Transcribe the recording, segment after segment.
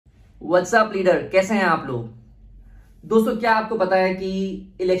WhatsApp leader, कैसे हैं आप लोग। दोस्तों, क्या आपको पता है कि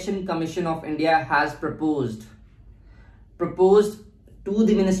election commission of India has proposed to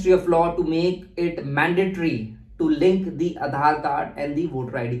the Ministry of Law to make it mandatory to link the Aadhaar card and the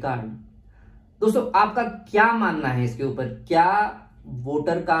voter ID card. दोस्तों, आपका क्या मानना है इसके ऊपर? क्या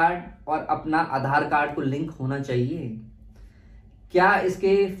वोटर कार्ड और अपना आधार कार्ड को लिंक होना चाहिए? क्या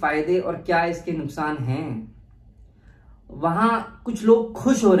इसके फायदे और क्या इसके नुकसान हैं? वहां कुछ लोग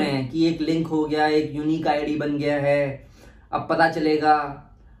खुश हो रहे हैं कि एक लिंक हो गया, एक यूनिक आईडी बन गया है, अब पता चलेगा।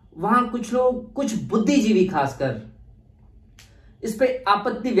 वहां कुछ लोग, कुछ बुद्धिजीवी खासकर, इस पे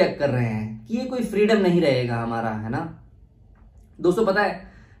आपत्ति व्यक्त कर रहे हैं कि ये कोई फ्रीडम नहीं रहेगा हमारा, है ना। दोस्तों, पता है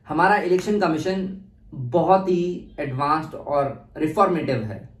हमारा इलेक्शन कमीशन बहुत ही एडवांस्ड और रिफॉर्मेटिव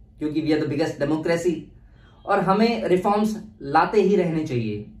है, क्योंकि we are the biggest democracy और हमें रिफॉर्म्स लाते ही रहने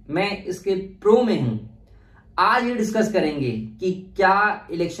चाहिए। मैं इसके प्रो में हूं। आज ये डिस्कस करेंगे कि क्या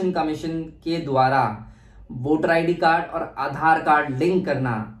इलेक्शन कमीशन के द्वारा वोटर आईडी कार्ड और आधार कार्ड लिंक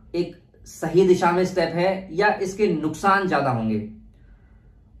करना एक सही दिशा में स्टेप है या इसके नुकसान ज्यादा होंगे।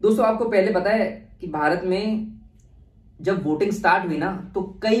 दोस्तों, आपको पहले पता है कि भारत में जब वोटिंग स्टार्ट हुई ना, तो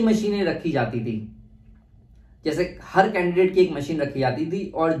कई मशीनें रखी जाती थी। जैसे हर कैंडिडेट की एक मशीन रखी जाती थी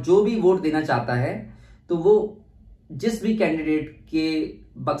और जो भी वोट देना चाहता है तो वो जिस भी कैंडिडेट के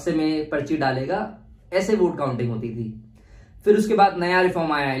बक्से में पर्ची डालेगा, ऐसे वोट काउंटिंग होती थी। फिर उसके बाद नया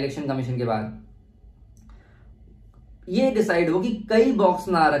रिफॉर्म आया इलेक्शन कमीशन के बाद। ये डिसाइड हो कि कई बॉक्स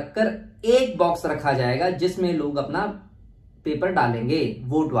ना रखकर एक बॉक्स रखा जाएगा जिसमें लोग अपना पेपर डालेंगे,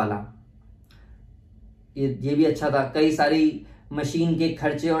 वोट वाला। ये भी अच्छा था। कई सारी मशीन के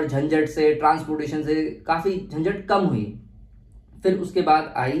खर्चे और झंझट से, ट्रांसपोर्टेशन से काफी झंझट कम हुई। फिर उसके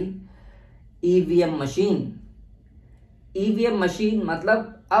बाद आई ईवीएम मशीन। ईवीएम मशीन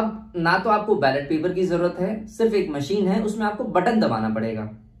मतलब अब ना तो आपको बैलेट पेपर की जरूरत है, सिर्फ एक मशीन है, उसमें आपको बटन दबाना पड़ेगा।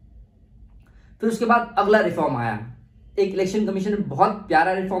 फिर उसके बाद अगला रिफॉर्म आया। एक इलेक्शन कमीशन ने बहुत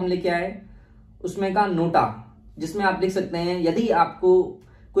प्यारा रिफॉर्म लेके आए, उसमें का नोटा, जिसमें आप लिख सकते हैं यदि आपको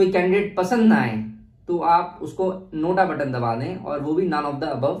कोई कैंडिडेट पसंद ना आए तो आप उसको नोटा बटन दबा दें और वो भी नॉन ऑफ द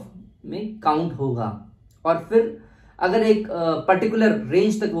अबव में काउंट होगा। और फिर अगर एक पर्टिकुलर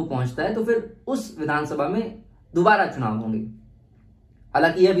रेंज तक वो पहुंचता है तो फिर उस विधानसभा में दोबारा चुनाव होंगे।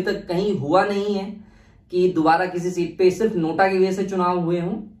 हालांकि अभी तक कहीं हुआ नहीं है कि दोबारा किसी सीट पे सिर्फ नोटा की वजह से चुनाव हुए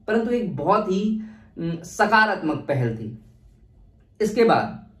हों, परंतु एक बहुत ही सकारात्मक पहल थी।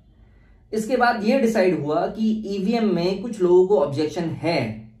 इसके बाद यह डिसाइड हुआ कि ईवीएम में कुछ लोगों को ऑब्जेक्शन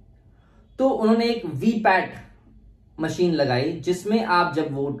है, तो उन्होंने एक वीपैट मशीन लगाई जिसमें आप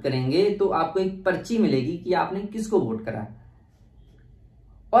जब वोट करेंगे तो आपको एक पर्ची मिलेगी कि आपने किसको वोट करा।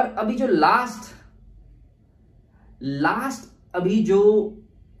 और अभी जो लास्ट अभी जो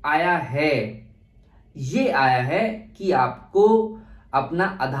आया है, ये आया है कि आपको अपना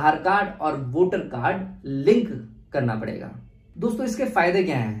आधार कार्ड और वोटर कार्ड लिंक करना पड़ेगा। दोस्तों, इसके फायदे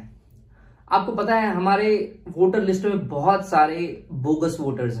क्या हैं? आपको पता है हमारे वोटर लिस्ट में बहुत सारे बोगस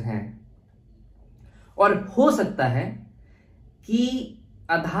वोटर्स हैं और हो सकता है कि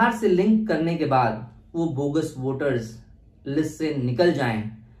आधार से लिंक करने के बाद वो बोगस वोटर्स लिस्ट से निकल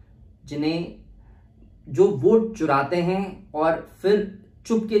जाएं, जिन्हें जो वोट चुराते हैं और फिर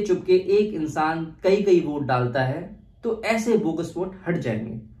चुपके एक इंसान कई वोट डालता है, तो ऐसे बोगस वोट हट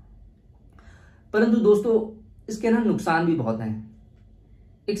जाएंगे। परंतु दोस्तों, इसके ना नुकसान भी बहुत हैं।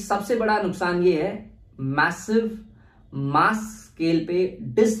 एक सबसे बड़ा नुकसान ये है मैसिव मास स्केल पे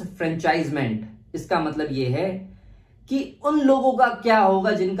डिसफ्रेंचाइजमेंट। इसका मतलब ये है कि उन लोगों का क्या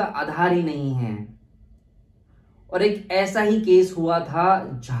होगा जिनका आधार ही नहीं है। और एक ऐसा ही केस हुआ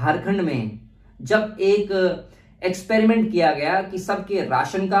था झारखंड में, जब एक एक्सपेरिमेंट किया गया कि सबके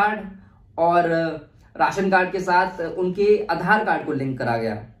राशन कार्ड और राशन कार्ड के साथ उनके आधार कार्ड को लिंक करा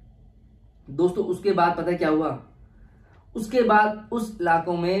गया। दोस्तों, उसके बाद पता है क्या हुआ? उसके बाद उस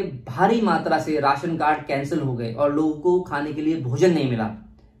इलाकों में भारी मात्रा से राशन कार्ड कैंसिल हो गए और लोगों को खाने के लिए भोजन नहीं मिला,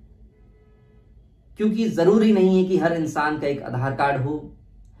 क्योंकि जरूरी नहीं है कि हर इंसान का एक आधार कार्ड हो,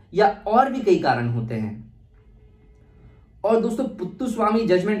 या और भी कई कारण होते हैं। और दोस्तों, पुत्तुस्वामी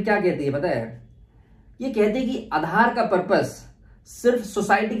जजमेंट क्या कहती है पता है? ये कहते हैं कि आधार का पर्पस सिर्फ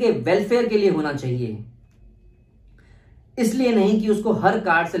सोसाइटी के वेलफेयर के लिए होना चाहिए, इसलिए नहीं कि उसको हर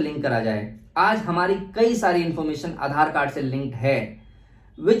कार्ड से लिंक करा जाए। आज हमारी कई सारी इंफॉर्मेशन आधार कार्ड से लिंक्ड है,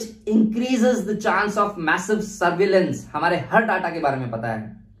 which increases the chance of massive surveillance. हमारे हर डाटा के बारे में पता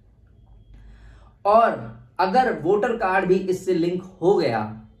है। और अगर वोटर कार्ड भी इससे लिंक हो गया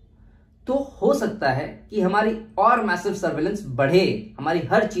तो हो सकता है कि हमारी और मैसिव सर्विलेंस बढ़े हमारी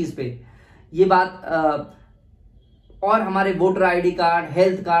हर चीज पे। ये बात और हमारे voter ID card,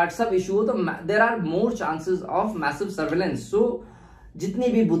 health card सब इशू हो तो there are more chances of massive surveillance. सो जितने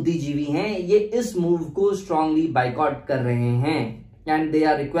भी बुद्धिजीवी हैं ये इस मूव को स्ट्रांगली बाइकआउट कर रहे हैं and they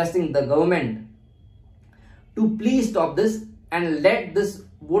are requesting the government to please stop this and let this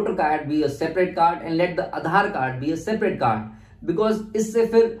voter card be a separate card and let the Aadhaar card be a separate card, because इससे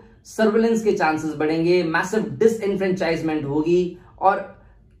फिर surveillance के chances बढ़ेंगे, massive disenfranchisement होगी और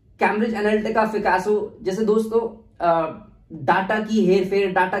Cambridge Analytica, फिकासो जैसे दोस्तों data की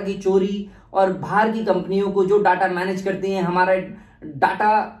हेरफेर, डाटा की चोरी और बाहर की कंपनियों को जो डाटा मैनेज करती हैं, हमारा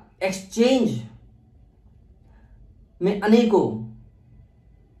डाटा एक्सचेंज में अनेकों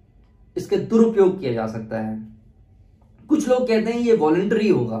इसके दुरुपयोग किया जा सकता है। कुछ लोग कहते हैं ये वॉलंटरी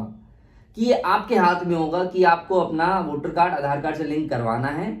होगा, कि ये आपके हाथ में होगा कि आपको अपना वोटर कार्ड आधार कार्ड से लिंक करवाना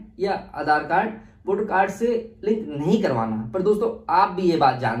है या आधार कार्ड वोटर कार्ड से लिंक नहीं करवाना। पर दोस्तों आप भी ये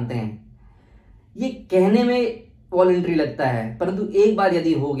बात जानते हैं, ये कहने में वॉलंटरी लगता है, परंतु एक बार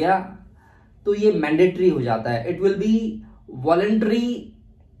यदि हो गया तो ये मैंडेटरी हो जाता है। It will be voluntary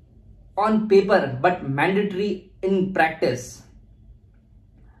on paper but mandatory in practice.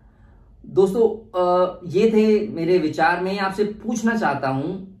 दोस्तों ये थे मेरे विचार। में आपसे पूछना चाहता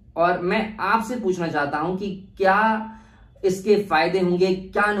हूं और मैं आपसे पूछना चाहता हूं कि क्या इसके फायदे होंगे,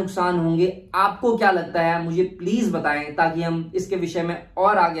 क्या नुकसान होंगे, आपको क्या लगता है, मुझे प्लीज बताएं ताकि हम इसके विषय में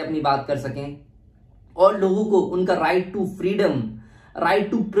और आगे अपनी बात कर सकें और लोगों को उनका right to freedom, right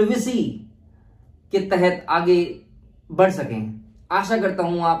to privacy के तहत आगे बढ़ सकें। आशा करता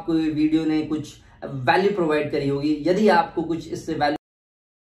हूं आपको ये वीडियो ने कुछ वैल्यू प्रोवाइड करी होगी। यदि आपको कुछ इससे वैल्यू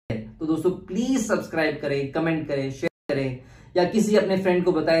है तो दोस्तों प्लीज सब्सक्राइब करें, कमेंट करें, शेयर करें या किसी अपने फ्रेंड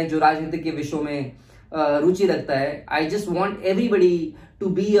को बताएं जो राजनीति के विषयों में रुचि रखता है। I just want everybody to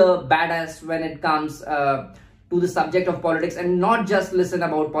be a badass when it comes to the subject of politics and not just listen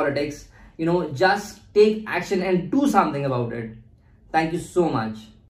about politics. You know, just take action and do something about it. Thank you so much.